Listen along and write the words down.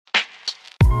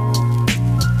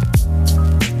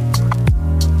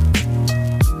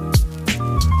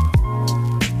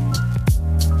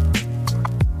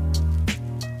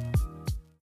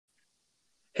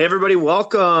Hey, everybody,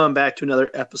 welcome back to another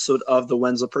episode of the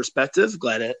Wenzel Perspective.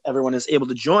 Glad that everyone is able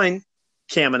to join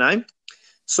Cam and I.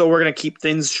 So, we're going to keep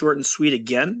things short and sweet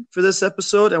again for this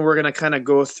episode, and we're going to kind of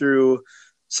go through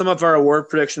some of our award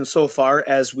predictions so far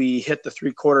as we hit the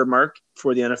three-quarter mark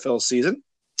for the NFL season.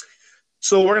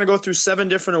 So, we're going to go through 7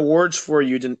 different awards for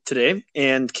you today,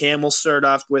 and Cam will start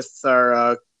off with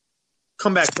our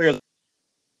comeback player.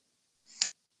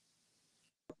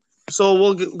 So,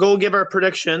 we'll go give our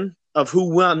prediction of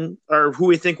who won or who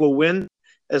we think will win,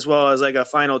 as well as like a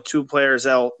final 2 players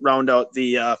that'll round out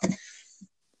the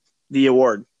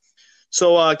award.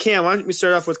 So, Cam, why don't we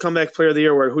start off with Comeback Player of the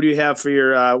Year award? Who do you have for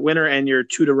your winner and your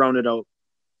 2 to round it out?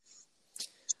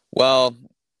 Well,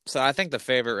 so I think the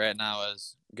favorite right now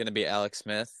is going to be Alex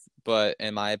Smith, but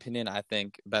in my opinion, I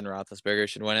think Ben Roethlisberger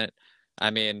should win it.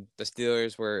 I mean, the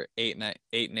Steelers were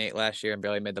 8-8 last year and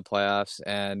barely made the playoffs,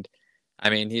 and I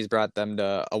mean, he's brought them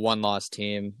to a one-loss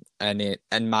team, and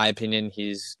in my opinion,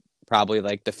 he's probably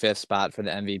like the 5th spot for the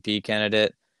MVP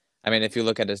candidate. I mean, if you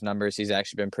look at his numbers, he's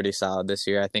actually been pretty solid this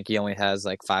year. I think he only has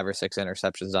like 5 or 6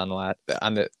 interceptions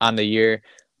on the year.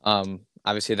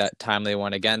 Obviously that timely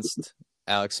one against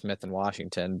Alex Smith in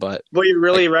Washington, but Well, you're like,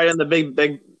 really right on the big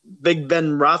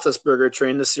Ben Roethlisberger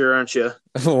train this year, aren't you?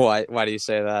 why do you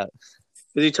say that?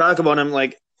 Because you talk about him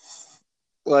like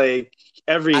I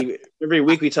every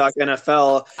week we talk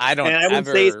NFL, I and don't I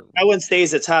wouldn't say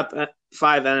he's a top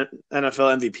 5 NFL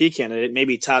MVP candidate,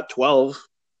 maybe top 12.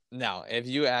 no. If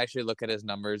you actually look at his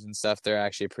numbers and stuff, they're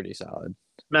actually pretty solid.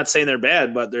 I'm not saying they're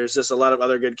bad, but there's just a lot of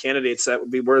other good candidates that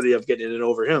would be worthy of getting it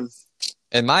over him.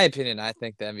 In my opinion, I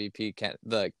think the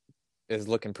MVP is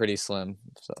looking pretty slim.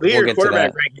 So Look at we'll your get to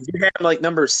quarterback that. rankings. You had him like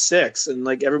number 6, and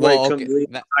like everybody Well, couldn't okay, believe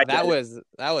I that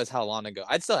did. was how long ago?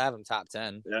 I'd still have him top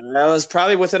 10. That was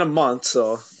probably within a month.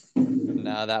 So,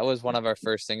 No, that was one of our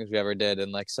first things we ever did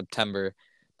in like September.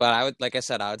 But I would, like I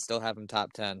said, I would still have him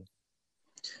top 10.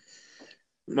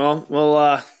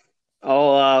 well,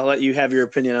 I'll let you have your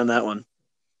opinion on that one.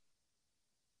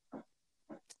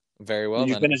 Very well Did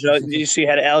you then. finish out? Did you see you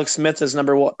had Alex Smith as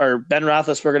number 1 or Ben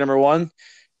Roethlisberger number 1,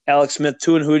 Alex Smith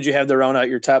 2, and who did you have to round out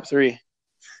your top 3?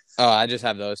 Oh, I just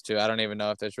have those two. I don't even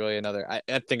know if there's really another. I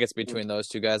think it's between those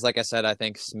two guys. Like I said, I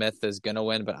think Smith is gonna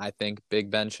win, but I think Big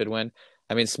Ben should win.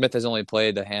 I mean, Smith has only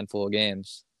played a handful of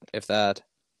games, if that.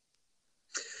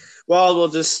 Well, we'll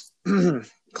just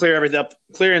clear everything up,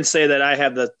 clear and say that I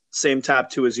have the same top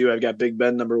 2 as you. I've got Big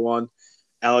Ben number 1,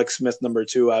 Alex Smith number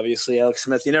 2. Obviously, Alex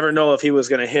Smith. You never know if he was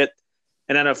going to hit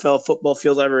an NFL football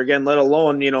field ever again. Let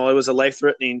alone, it was a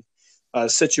life-threatening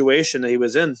situation that he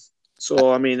was in.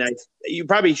 So, I mean, you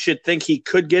probably should think he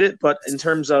could get it, but in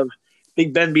terms of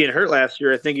Big Ben being hurt last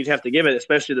year, I think you'd have to give it,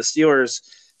 especially the Steelers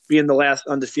being the last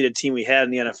undefeated team we had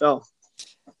in the NFL.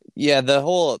 Yeah, the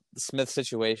whole Smith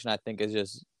situation, I think, is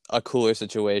just a cooler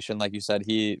situation. Like you said,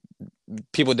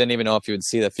 people didn't even know if he would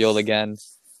see the field again.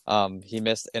 He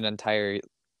missed an entire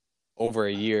over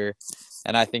a year,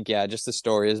 and I think just the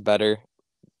story is better.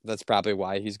 That's probably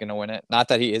why he's going to win it. Not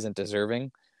that he isn't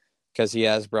deserving, because he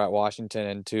has brought Washington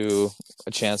into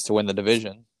a chance to win the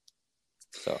division.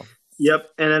 So, Yep.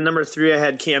 And then number 3, I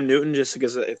had Cam Newton just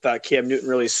because I thought Cam Newton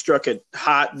really struck it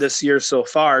hot this year so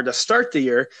far to start the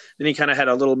year. Then he kind of had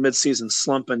a little midseason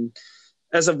slump. And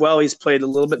as of he's played a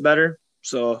little bit better.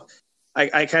 So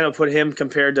I kind of put him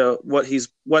compared to what his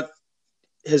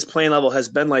playing level has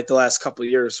been like the last couple of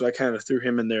years. So I kind of threw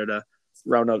him in there to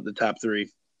round out the top 3.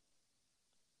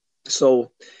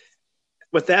 So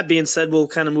with that being said, we'll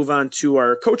kind of move on to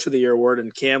our Coach of the Year award.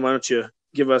 And Cam, why don't you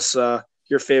give us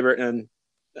your favorite and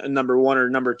number 1 or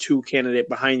number 2 candidate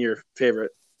behind your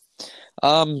favorite?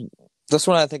 this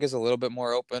one I think is a little bit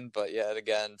more open, but yet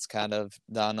again, it's kind of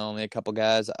down to only a couple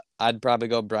guys. I'd probably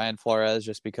go Brian Flores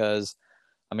just because,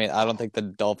 I mean, I don't think the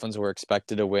Dolphins were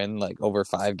expected to win like over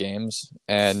 5 games,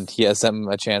 and he has them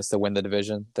a chance to win the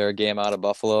division. They're a game out of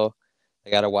Buffalo.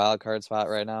 They got a wild card spot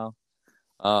right now.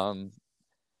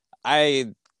 I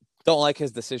don't like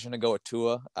his decision to go with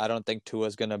Tua. I don't think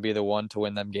Tua's going to be the one to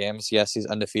win them games. Yes, he's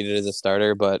undefeated as a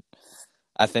starter, but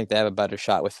I think they have a better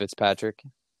shot with Fitzpatrick.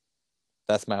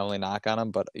 That's my only knock on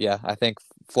him. But yeah, I think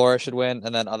Flores should win.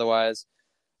 And then otherwise,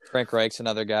 Frank Reich's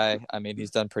another guy. I mean,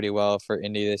 he's done pretty well for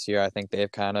Indy this year. I think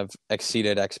they've kind of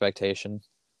exceeded expectation.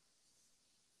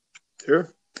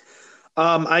 Sure.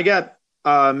 I got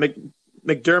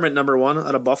McDermott number 1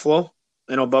 out of Buffalo.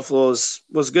 I know Buffalo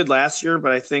was good last year,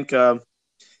 but I think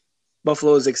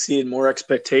Buffalo has exceeded more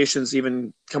expectations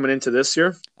even coming into this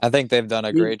year. I think they've done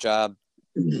a great job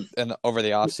over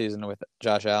the offseason with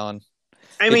Josh Allen.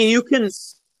 I mean, you can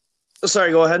 –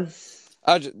 sorry, go ahead.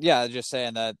 Just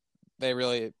saying that they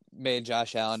really made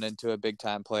Josh Allen into a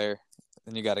big-time player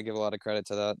and you got to give a lot of credit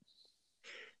to that.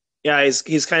 Yeah,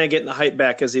 he's kind of getting the hype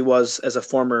back as he was as a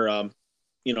former,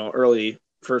 early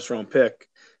first round pick.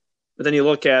 But then you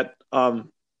look at,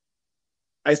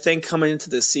 I think coming into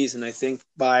this season, I think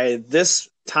by this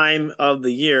time of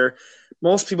the year,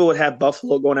 most people would have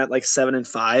Buffalo going at like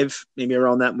 7-5, maybe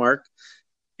around that mark.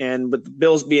 And with the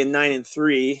Bills being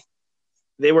 9-3,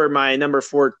 they were my number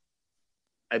four.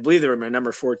 I believe they were my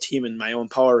number four team in my own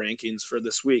power rankings for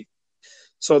this week.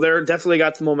 So they're definitely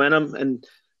got the momentum. And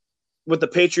with the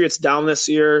Patriots down this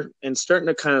year and starting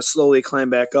to kind of slowly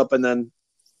climb back up, and then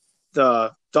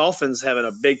the Dolphins having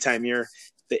a big time year,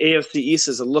 the AFC East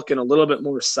is looking a little bit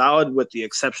more solid, with the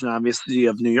exception, obviously,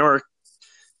 of New York.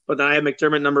 But then I have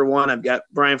McDermott number one. I've got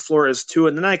Brian Flores two,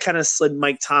 and then I kind of slid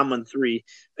Mike Tomlin three.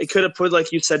 I could have put,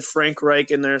 like you said, Frank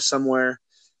Reich in there somewhere.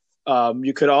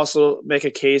 You could also make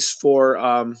a case for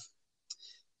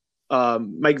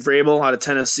Mike Vrabel out of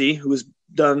Tennessee, who's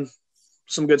done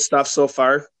some good stuff so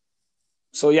far.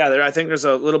 So, yeah, I think there's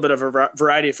a little bit of a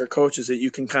variety for coaches that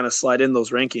you can kind of slide in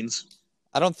those rankings.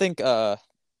 I don't think they're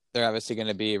obviously going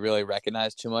to be really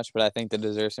recognized too much, but I think they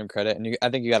deserve some credit. And I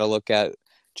think you got to look at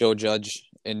Joe Judge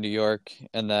in New York,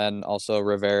 and then also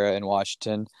Rivera in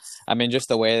Washington. I mean, just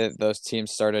the way that those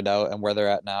teams started out and where they're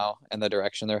at now and the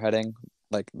direction they're heading,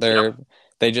 like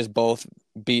they just both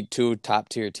beat two top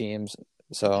tier teams.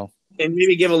 So, and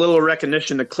maybe give a little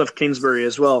recognition to Cliff Kingsbury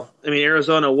as well. I mean,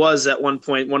 Arizona was at one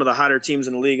point one of the hotter teams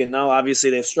in the league, and now obviously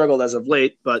they've struggled as of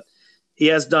late, but he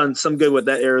has done some good with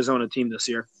that Arizona team this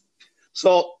year.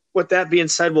 So with that being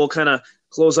said, we'll kind of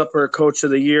close up our Coach of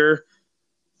the Year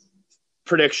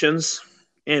predictions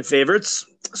and favorites.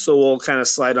 So we'll kind of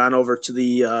slide on over to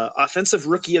the Offensive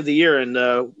Rookie of the Year. And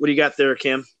what do you got there,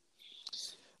 Cam?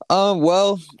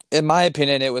 Well, in my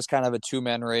opinion, it was kind of a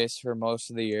two-man race for most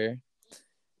of the year.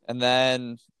 And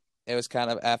then it was kind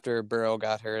of after Burrow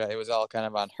got hurt, it was all kind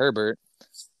of on Herbert.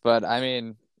 But, I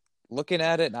mean, looking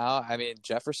at it now, I mean,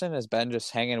 Jefferson has been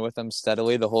just hanging with them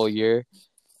steadily the whole year.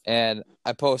 And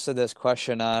I posted this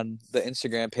question on the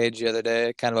Instagram page the other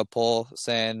day, kind of a poll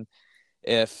saying,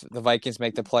 if the Vikings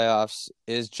make the playoffs,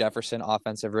 is Jefferson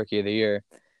Offensive Rookie of the Year?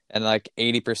 And like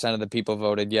 80% of the people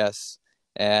voted yes.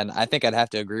 And I think I'd have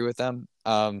to agree with them.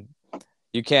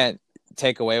 You can't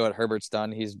take away what Herbert's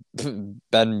done. He's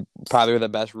been probably the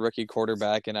best rookie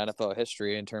quarterback in NFL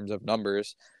history in terms of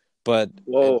numbers. But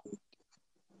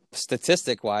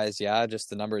statistic-wise, yeah,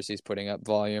 just the numbers he's putting up,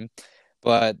 volume.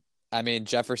 But, I mean,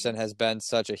 Jefferson has been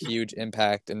such a huge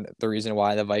impact and the reason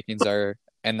why the Vikings are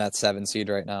in that 7 seed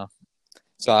right now.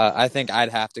 So I think I'd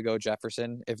have to go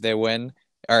Jefferson if they win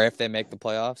or if they make the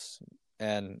playoffs.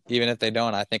 And even if they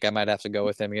don't, I think I might have to go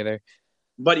with him either.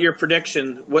 But your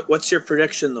prediction, what's your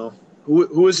prediction, though?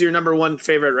 Who is your number one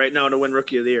favorite right now to win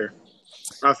Rookie of the Year?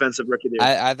 Offensive Rookie of the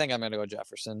Year. I think I'm going to go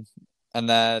Jefferson. And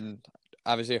then,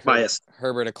 obviously,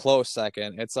 Herbert a close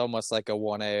second. It's almost like a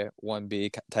 1A,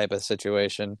 1B type of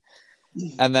situation.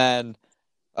 And then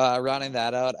rounding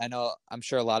that out, I'm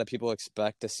sure a lot of people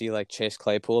expect to see like Chase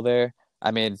Claypool there. I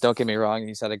mean, don't get me wrong,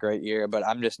 he's had a great year, but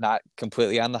I'm just not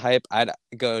completely on the hype. I'd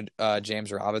go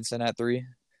James Robinson at 3.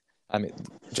 I mean,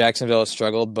 Jacksonville has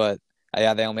struggled, but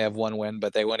yeah, they only have 1 win,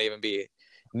 but they wouldn't even be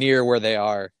near where they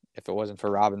are if it wasn't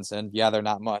for Robinson. Yeah, they're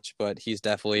not much, but he's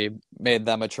definitely made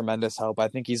them a tremendous help. I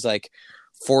think he's like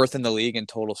 4th in the league in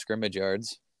total scrimmage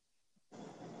yards.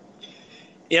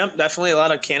 Yep, definitely a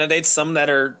lot of candidates, some that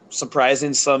are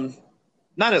surprising, some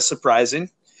not as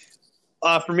surprising.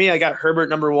 For me, I got Herbert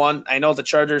number 1. I know the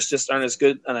Chargers just aren't as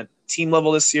good on a team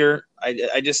level this year.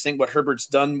 I just think what Herbert's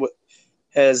done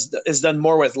has done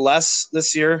more with less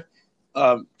this year.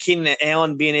 Keenan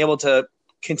Allen being able to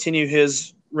continue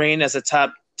his reign as a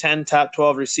top 10, top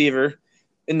 12 receiver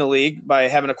in the league by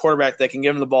having a quarterback that can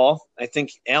give him the ball. I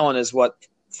think Allen is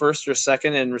first or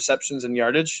second in receptions and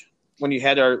yardage when you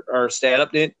had our stat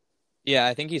update. Yeah,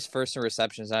 I think he's first in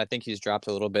receptions, and I think he's dropped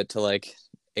a little bit to like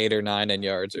 8 or 9 in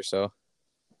yards or so.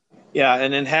 Yeah,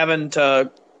 and then having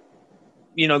to,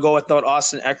 go without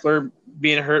Austin Eckler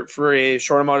being hurt for a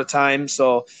short amount of time.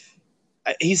 So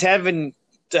he's having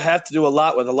to do a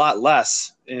lot with a lot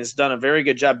less, and has done a very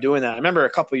good job doing that. I remember a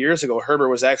couple of years ago, Herbert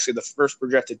was actually the first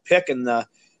projected pick in the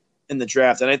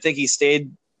draft, and I think he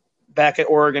stayed back at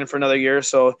Oregon for another year.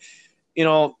 So,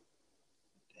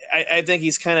 I think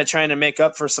he's kind of trying to make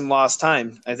up for some lost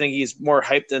time. I think he's more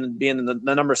hyped than being the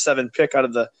number 7 pick out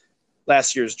of the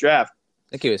last year's draft.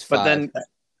 I think he was 5 but then,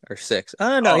 or 6.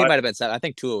 Oh, no, he might have been 7. I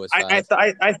think Tua was 5.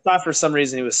 I thought for some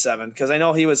reason he was 7 because I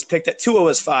know he was picked at Tua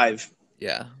was 5.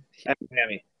 Yeah. At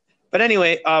Miami. But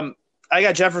anyway, I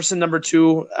got Jefferson number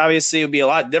 2. Obviously, it would be a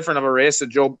lot different of a race if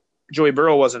Joey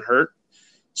Burrow wasn't hurt.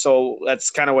 So that's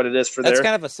kind of what it is for That's there.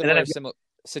 kind of a And then similar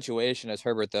situation as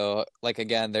Herbert, though. Like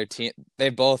again, their team they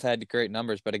both had great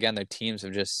numbers, but again, their teams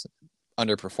have just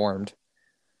underperformed.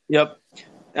 yep.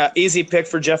 Easy pick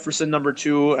for Jefferson, number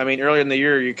 2. I mean, earlier in the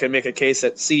year, you could make a case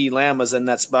that CeeDee Lamb was in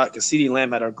that spot because CeeDee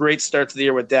Lamb had a great start to the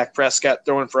year with Dak Prescott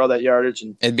throwing for all that yardage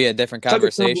and It'd be a different took a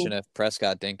conversation tumble. if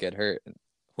Prescott didn't get hurt.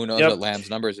 Who knows what Yep. Lamb's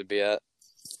numbers would be at?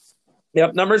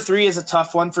 Yep. Number 3 is a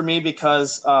tough one for me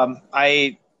because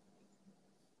I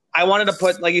wanted to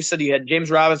put, like you said, you had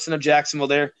James Robinson of Jacksonville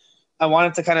there. I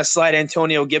wanted to kind of slide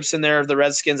Antonio Gibson there of the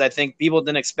Redskins. I think people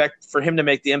didn't expect for him to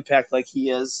make the impact like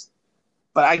he is.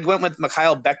 But I went with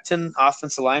Mikhail Becton,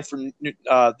 offensive line from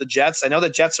the Jets. I know the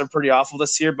Jets are pretty awful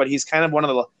this year, but he's kind of one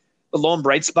of the lone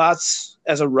bright spots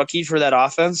as a rookie for that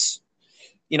offense.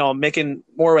 You know, making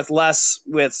more with less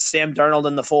with Sam Darnold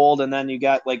in the fold, and then you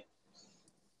got like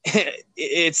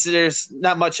there's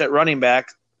not much at running back.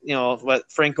 You know, what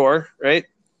Frank Gore, right?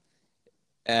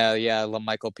 Yeah,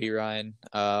 Michael P. Ryan.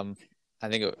 I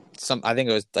think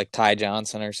it was like Ty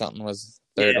Johnson or something was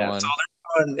the third Yeah, one. so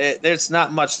there's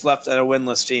not much left at a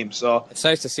winless team. So It's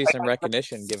nice to see some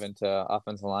recognition given to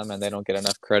offensive linemen. They don't get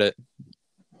enough credit.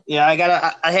 yeah,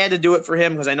 I had to do it for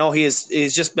him because I know he's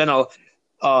just been a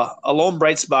lone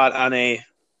bright spot on a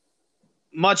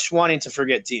much wanting to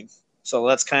forget team. So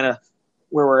that's kind of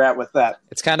where we're at with that.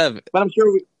 It's kind of But I'm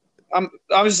sure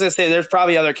I was just gonna say there's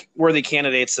probably other worthy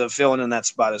candidates of filling in that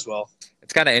spot as well.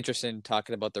 it's kind of interesting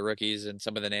talking about the rookies and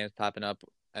some of the names popping up.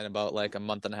 And about like a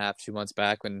month and a half, 2 months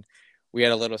back, when we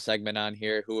had a little segment on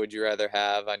here, who would you rather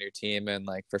have on your team and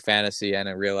like for fantasy and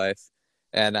in real life?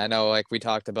 And I know like we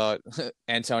talked about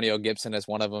Antonio Gibson as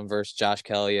one of them versus Josh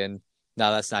Kelly, and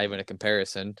now that's not even a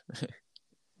comparison.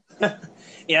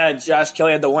 Yeah, Josh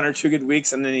Kelly had the 1 or 2 good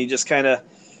weeks, and then he just kind of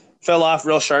fell off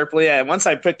real sharply. And once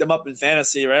I picked him up in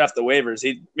fantasy right off the waivers,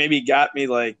 he maybe got me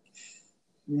like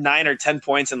 9 or 10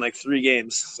 points in like 3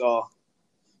 games. So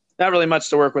not really much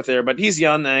to work with there, but he's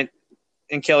young, and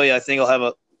Kelly, I think, will have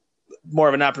a more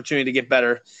of an opportunity to get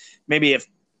better. Maybe if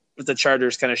the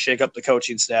Chargers kind of shake up the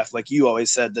coaching staff, like you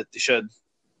always said that they should.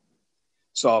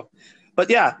 So, but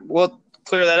yeah, we'll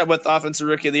clear that up with Offensive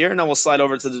Rookie of the Year, and then we'll slide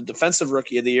over to the Defensive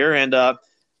Rookie of the Year. And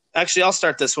actually, I'll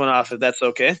start this one off if that's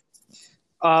okay.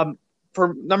 For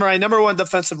my number 1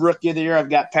 Defensive Rookie of the Year, I've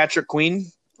got Patrick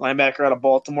Queen, linebacker out of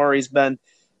Baltimore. He's been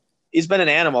an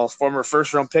animal, former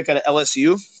first-round pick out of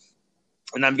LSU.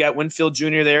 And I've got Winfield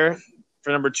Jr. there for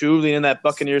number 2, leading that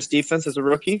Buccaneers defense as a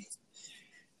rookie.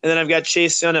 And then I've got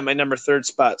Chase Young at my number 3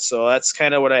 spot. So that's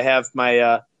kind of what I have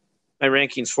my my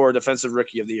rankings for Defensive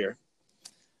Rookie of the Year.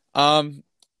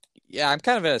 Yeah, I'm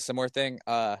kind of in a similar thing.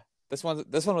 This one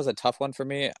was a tough one for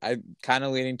me. I'm kind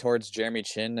of leaning towards Jeremy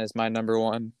Chin as my number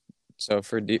 1. So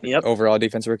for overall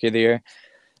Defensive Rookie of the Year,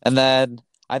 and then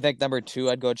I think number 2,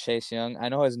 I'd go Chase Young. I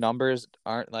know his numbers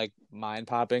aren't like mind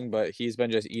popping, but he's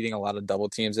been just eating a lot of double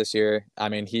teams this year. I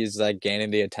mean, he's like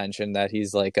gaining the attention that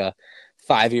he's like a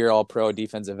 5-year All-Pro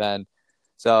defensive end.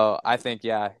 So I think,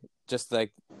 yeah, just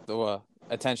like the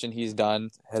attention he's done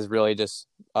has really just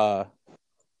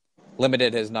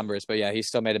limited his numbers. But yeah, he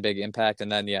still made a big impact.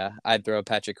 And then, yeah, I'd throw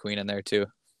Patrick Queen in there too.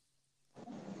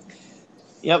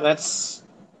 Yep, that's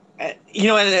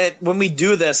and when we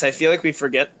do this, I feel like we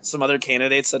forget some other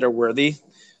candidates that are worthy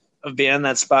of being in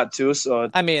that spot too. So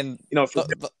I mean,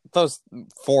 those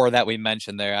 4 that we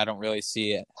mentioned there, I don't really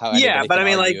see it. How yeah, but I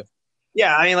mean,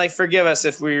 argue. forgive us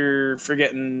if we're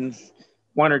forgetting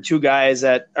 1 or 2 guys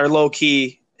that are low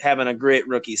key having a great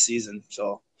rookie season.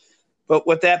 So, but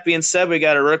with that being said, we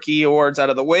got our rookie awards out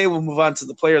of the way. We'll move on to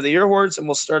the Player of the Year awards, and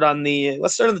let's start on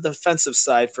the defensive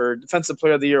side for Defensive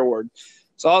Player of the Year award.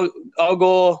 So I'll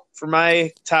go for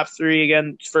my top 3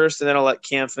 again first, and then I'll let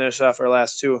Cam finish off our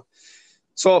last 2.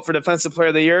 So for Defensive Player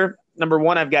of the Year, number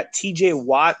 1, I've got T.J.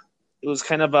 Watt. It was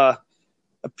kind of a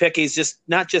pick. He's just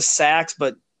not just sacks,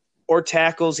 or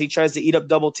tackles. He tries to eat up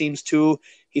double teams too.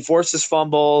 He forces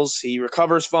fumbles. He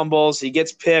recovers fumbles. He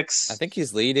gets picks. I think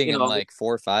he's leading in like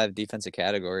 4 or 5 defensive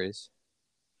categories.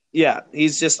 Yeah,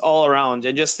 he's just all around.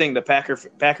 And just think the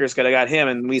Packers could have got him,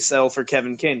 and we settled for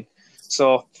Kevin King.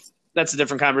 So that's a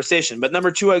different conversation. But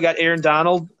number 2, I got Aaron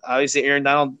Donald. Obviously, Aaron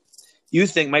Donald, you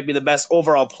think might be the best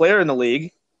overall player in the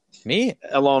league. Me?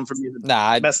 Alone from being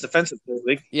the best defensive player in the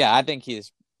league. Yeah, I think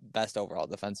he's best overall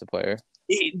defensive player.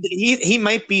 He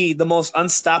might be the most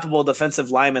unstoppable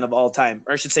defensive lineman of all time,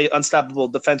 or I should say unstoppable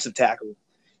defensive tackle.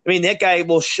 I mean, that guy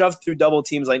will shove through double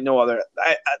teams like no other.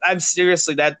 I'm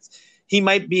seriously that he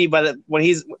might be, but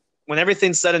when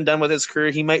everything's said and done with his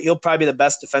career, he'll probably be the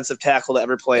best defensive tackle to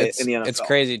ever play in the NFL. It's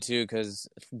crazy too because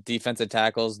defensive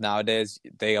tackles nowadays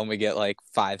they only get like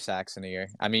 5 sacks in a year.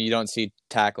 I mean, you don't see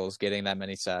tackles getting that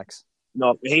many sacks.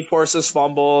 No, he forces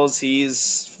fumbles.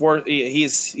 He's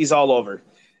all over.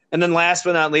 And then last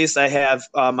but not least, I have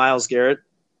Miles Garrett.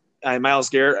 Miles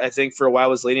Garrett, I think for a while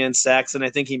was leading in sacks, and I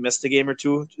think he missed a game or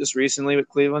two just recently with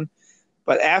Cleveland.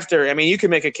 But after, I mean, you could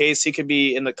make a case he could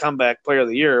be in the comeback player of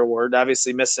the year award.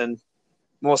 Obviously, missing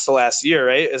most of last year,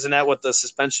 right? Isn't that what the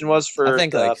suspension was I for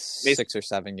think the like Mason? 6 or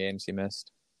 7 games he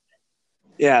missed.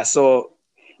 Yeah, so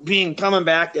being coming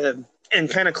back and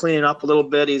kind of cleaning up a little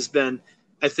bit, he's been,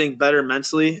 I think, better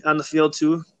mentally on the field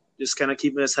too. Just kind of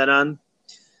keeping his head on.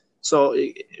 So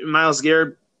Miles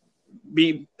Garrett,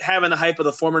 be having the hype of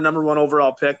the former number one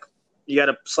overall pick, you got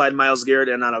to slide Miles Garrett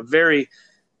in on a very,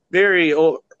 very,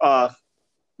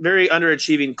 very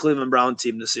underachieving Cleveland Brown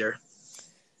team this year.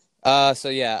 So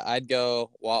yeah, I'd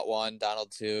go Watt 1,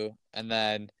 Donald 2, and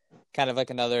then kind of like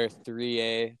another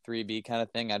 3A, 3B kind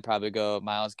of thing. I'd probably go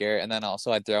Miles Garrett, and then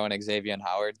also I'd throw in Xavier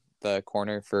Howard, the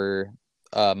corner for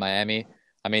Miami.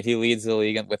 I mean, he leads the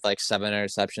league with like 7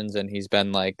 interceptions, and he's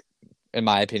been like, in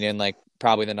my opinion, like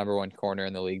probably the number one corner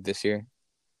in the league this year.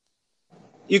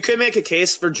 You could make a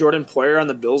case for Jordan Poyer on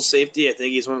the Bills safety. I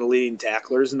think he's one of the leading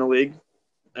tacklers in the league.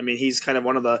 I mean, he's kind of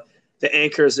one of the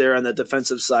anchors there on the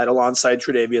defensive side alongside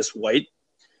Tre'Davious White.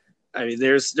 I mean,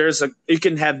 there's a you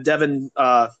can have Devin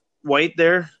White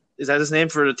there. Is that his name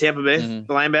for the Tampa Bay, Mm-hmm.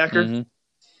 the linebacker? Mm-hmm.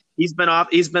 He's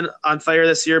been on fire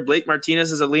this year. Blake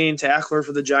Martinez is a leading tackler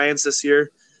for the Giants this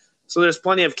year. So there's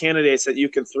plenty of candidates that you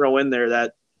can throw in there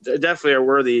that definitely are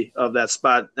worthy of that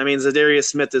spot. I mean, Zadarius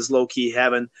Smith is low key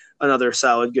having another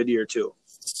solid good year too.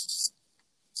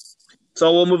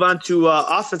 So we'll move on to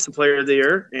offensive player of the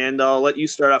year, and I'll let you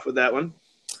start off with that one.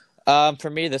 For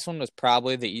me, this one was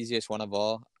probably the easiest one of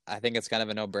all. I think it's kind of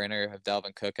a no-brainer of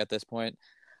Dalvin Cook at this point.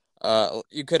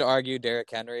 You could argue Derrick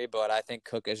Henry, but I think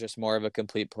Cook is just more of a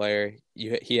complete player.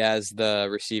 He has the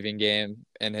receiving game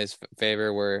in his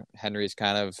favor, where Henry's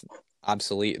kind of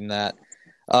obsolete in that.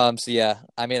 So yeah,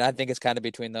 I mean, I think it's kind of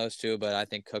between those two, but I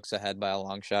think Cook's ahead by a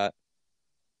long shot.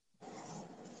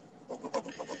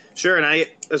 Sure, and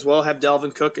I as well have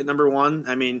Dalvin Cook at number one.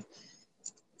 I mean,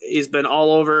 he's been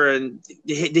all over. And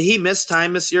did he miss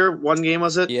time this year? One game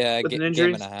was it? Yeah, With an game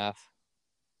injury. and a half.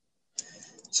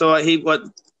 So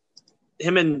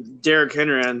him and Derrick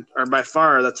Henry are by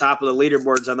far the top of the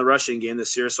leaderboards on the rushing game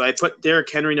this year. So I put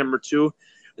Derrick Henry number 2,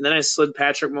 and then I slid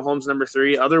Patrick Mahomes number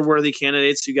 3. Other worthy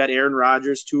candidates, you got Aaron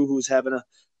Rodgers too, who's having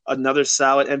another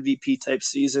solid MVP type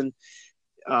season.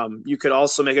 You could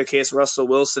also make a case Russell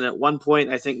Wilson at one point.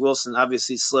 I think Wilson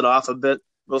obviously slid off a bit.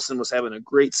 Wilson was having a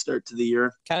great start to the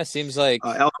year. Kind of seems like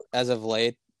as of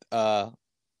late,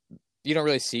 you don't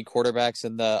really see quarterbacks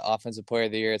in the offensive player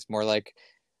of the year. It's more like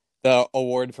the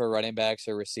award for running backs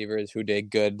or receivers who did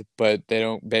good, but they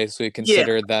don't basically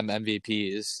consider them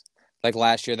MVPs. Like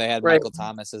last year, they had Michael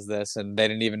Thomas as this, and they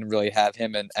didn't even really have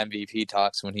him in MVP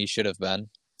talks when he should have been.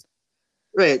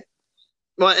 Right.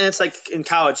 Well, and it's like in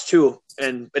college too.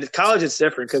 But in college, it's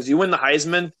different because you win the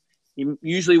Heisman, you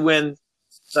usually win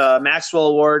the Maxwell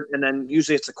Award, and then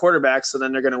usually it's the quarterback, so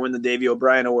then they're going to win the Davey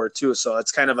O'Brien Award too. So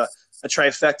it's kind of a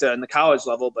trifecta in the college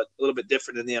level, but a little bit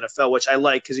different in the NFL, which I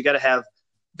like because you got to have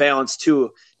balance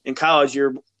too. In college,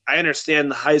 I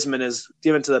understand the Heisman is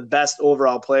given to the best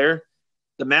overall player.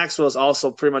 The Maxwell is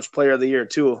also pretty much player of the year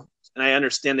too, and I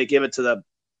understand they give it to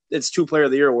it's 2 player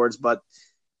of the year awards, but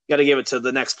got to give it to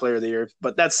the next player of the year.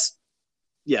 But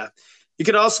yeah. You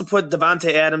could also put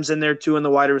Devontae Adams in there too in the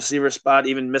wide receiver spot,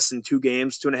 even missing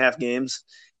 2.5 games.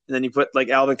 And then you put like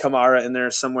Alvin Kamara in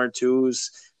there somewhere too, who's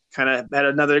kind of had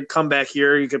another comeback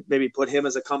year. You could maybe put him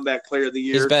as a comeback player of the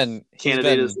year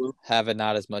candidate as well. Having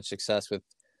not as much success with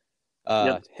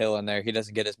Hill in there. He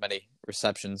doesn't get as many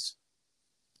receptions.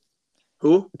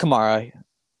 Who? Kamara.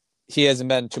 He hasn't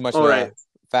been too much of a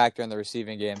factor in the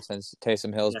receiving game since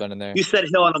Taysom Hill's been in there. You said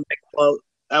Hill, and I'm like, well,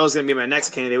 that was going to be my next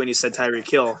candidate when you said Tyreek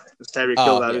Hill. Tyreek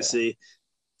Hill obviously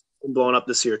blowing up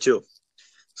this year too.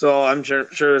 So I'm sure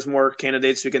there's more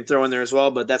candidates we can throw in there as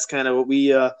well, but that's kind of what we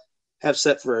have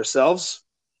set for ourselves.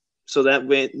 So that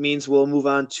means we'll move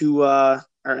on to our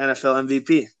NFL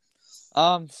MVP.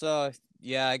 So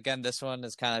yeah, again, this one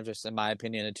is kind of just, in my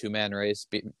opinion, a 2-man race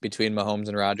between Mahomes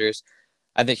and Rodgers.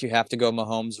 I think you have to go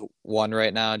Mahomes 1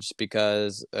 right now just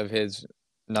because of his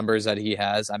numbers that he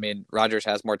has. I mean, Rodgers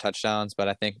has more touchdowns, but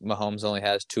I think Mahomes only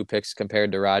has 2 picks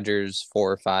compared to Rodgers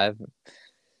 4 or 5.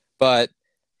 But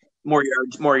more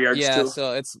yards. Yeah, too.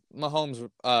 So it's Mahomes'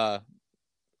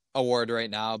 award right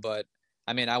now. But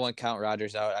I mean, I wouldn't count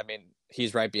Rodgers out. I mean,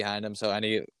 he's right behind him. So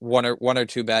any one or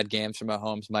two bad games from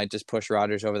Mahomes might just push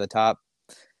Rodgers over the top.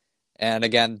 And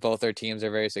again, both their teams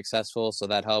are very successful, so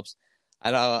that helps.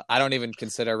 I don't even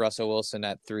consider Russell Wilson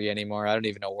at 3 anymore. I don't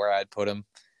even know where I'd put him.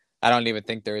 I don't even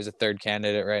think there is a third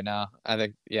candidate right now. I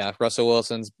think, yeah, Russell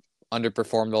Wilson's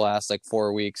underperformed the last like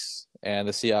 4 weeks, and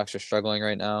the Seahawks are struggling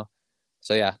right now.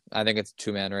 So yeah, I think it's a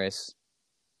two-man race.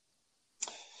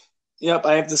 Yep,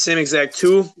 I have the same exact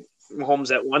two.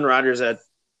 Mahomes at one, Rodgers at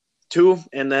two,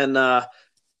 and then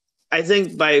I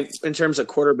think in terms of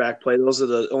quarterback play, those are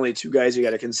the only two guys you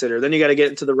got to consider. Then you got to get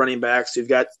into the running backs. I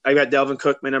got Dalvin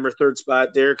Cook, my number third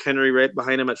spot. Derrick Henry right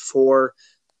behind him at four.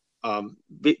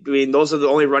 Those are the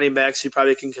only running backs you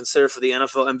probably can consider for the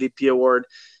NFL MVP award.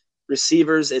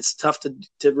 Receivers, it's tough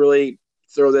to really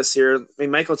throw this year. I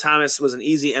mean, Michael Thomas was an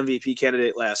easy MVP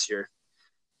candidate last year.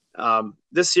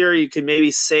 This year, you could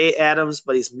maybe say Adams,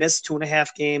 but he's missed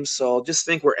 2.5 games. So just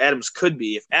think where Adams could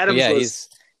be. If Adams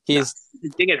he's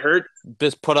didn't get hurt,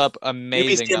 just put up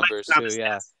amazing numbers too.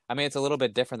 Yeah, I mean it's a little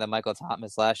bit different than Michael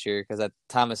Thomas last year because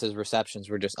Thomas's receptions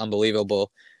were just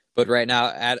unbelievable. But right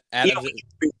now,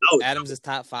 Adams is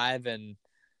top 5 in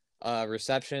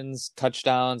receptions,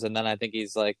 touchdowns, and then I think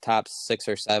he's like top 6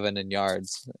 or 7 in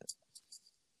yards.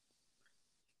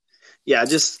 Yeah,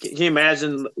 just can you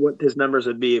imagine what his numbers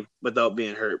would be without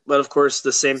being hurt? But of course,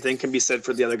 the same thing can be said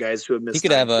for the other guys who have missed. He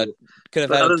could have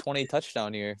had a 20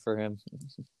 touchdown year for him.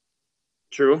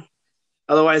 True.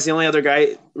 Otherwise, the only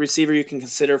other receiver you can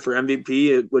consider for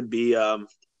MVP would be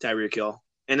Tyreek Hill.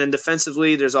 And then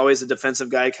defensively, there's always a defensive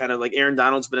guy, kind of like Aaron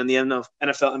Donald's been in the NFL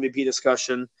MVP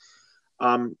discussion.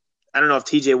 I don't know if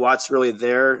TJ Watt's really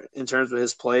there in terms of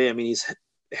his play. I mean, he's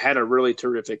had a really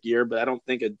terrific year, but I don't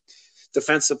think a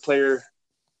defensive player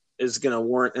is going to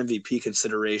warrant MVP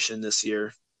consideration this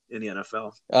year in the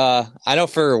NFL. I know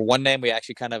for one name we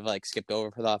actually kind of like skipped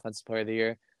over for the offensive player of the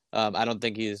year. I don't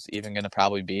think he's even going to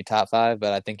probably be top 5,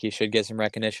 but I think he should get some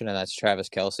recognition, and that's Travis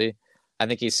Kelce. I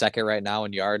think he's second right now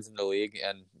in yards in the league,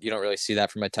 and you don't really see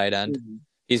that from a tight end. Mm-hmm.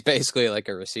 He's basically like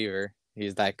a receiver.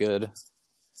 He's that good.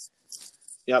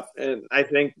 Yep, and I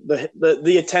think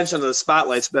the attention of the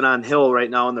spotlight's been on Hill right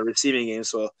now in the receiving game,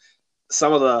 so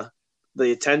some of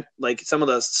some of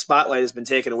the spotlight has been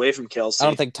taken away from Kelce. I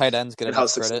don't think tight ends get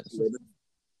enough credit.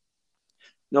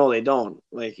 No, they don't.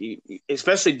 Like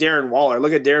especially Darren Waller.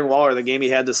 Look at Darren Waller, the game he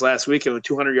had this last weekend with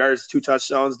 200 yards, 2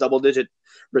 touchdowns, double-digit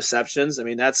receptions. I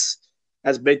mean, that's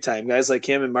big time. Guys like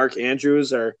him and Mark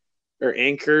Andrews are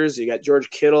anchors. You got George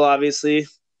Kittle, obviously.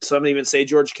 Some even say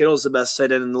George Kittle is the best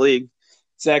tight end in the league.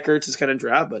 Zach Ertz is kind of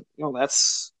dry, but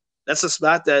that's a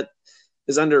spot that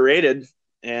is underrated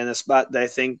and a spot that I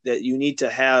think that you need to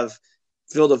have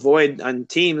fill the void on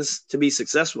teams to be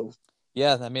successful.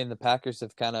 Yeah, I mean the Packers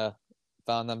have kind of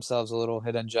found themselves a little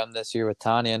hidden gem this year with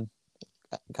Tonyan.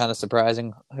 Kind of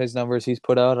surprising his numbers he's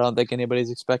put out. I don't think anybody's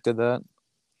expected that.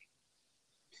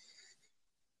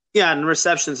 Yeah, and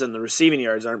receptions and the receiving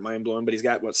yards aren't mind-blowing, but he's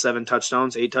got, 7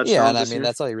 touchdowns, 8 touchdowns Yeah, and I mean,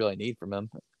 that's all you really need from him.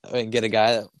 I mean, get a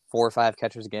guy that 4 or 5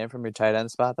 catches a game from your tight end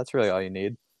spot. That's really all you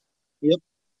need. Yep.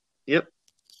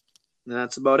 And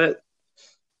that's about it.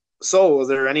 So, was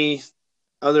there any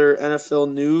other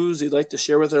NFL news you'd like to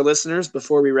share with our listeners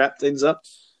before we wrap things up?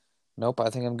 Nope,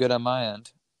 I think I'm good on my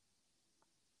end.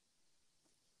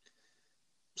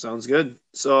 Sounds good.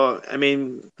 So, I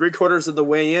mean, 3/4 of the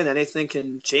way in, anything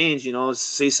can change.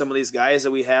 See some of these guys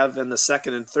that we have in the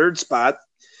second and third spot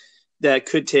that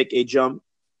could take a jump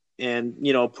and,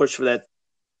 push for that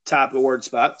top award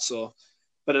spot. So,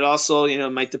 but it also,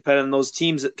 might depend on those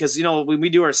teams because, when we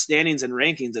do our standings and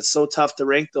rankings, it's so tough to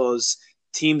rank those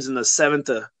teams in the 7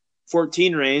 to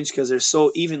 14 range because they're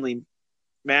so evenly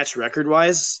matched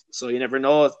record-wise. So you never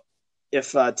know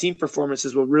if team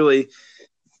performances will really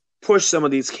push some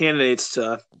of these candidates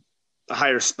to a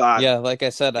higher spot. Yeah, like I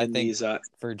said, I think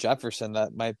for Jefferson,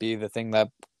 that might be the thing that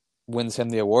wins him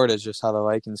the award is just how the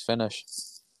Vikings finish.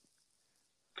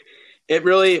 It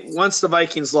really, once the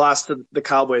Vikings lost to the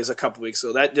Cowboys a couple weeks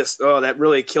ago, that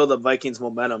really killed the Vikings'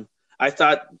 momentum. I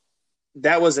thought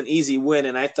that was an easy win,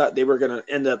 and I thought they were going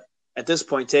to end up at this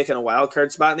point taking a wild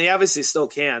card spot, and they obviously still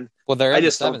can. Well, I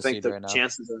just don't think the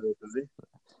chances are very good.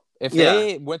 If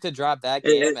they went to drop that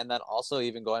game and then also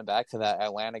even going back to that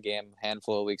Atlanta game a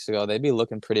handful of weeks ago, they'd be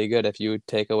looking pretty good if you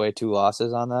take away 2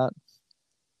 losses on that.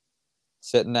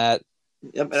 Sitting at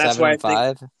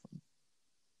 7-5.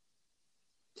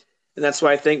 And that's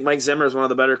why I think Mike Zimmer is one of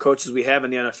the better coaches we have in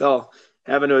the NFL.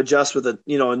 Having to adjust with a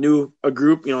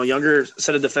group, younger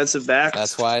set of defensive backs.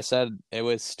 That's why I said it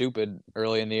was stupid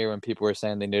early in the year when people were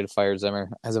saying they needed to fire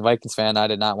Zimmer. As a Vikings fan, I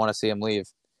did not want to see him leave.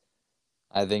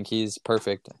 I think he's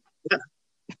perfect. Yeah.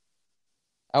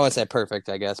 I wouldn't say perfect,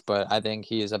 I guess, but I think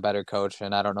he is a better coach,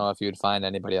 and I don't know if you'd find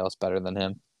anybody else better than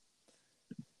him.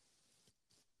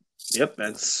 Yep,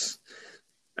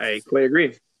 I quite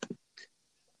agree.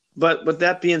 But with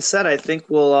that being said, I think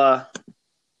we'll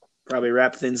probably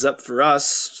wrap things up for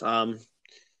us.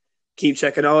 Keep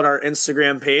checking out our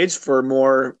Instagram page for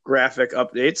more graphic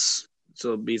updates. So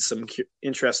there'll be some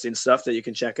interesting stuff that you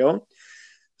can check out,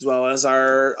 as well as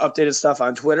our updated stuff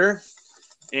on Twitter.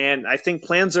 And I think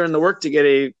plans are in the work to get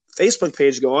a Facebook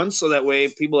page going, so that way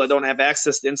people that don't have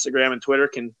access to Instagram and Twitter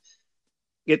can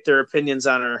get their opinions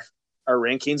on our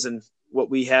rankings and what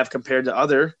we have compared to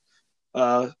other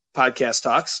podcast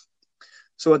talks.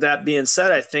 So with that being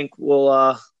said, I think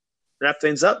we'll wrap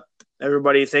things up.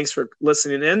 Everybody, thanks for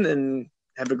listening in, and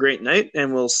have a great night,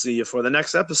 and we'll see you for the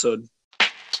next episode.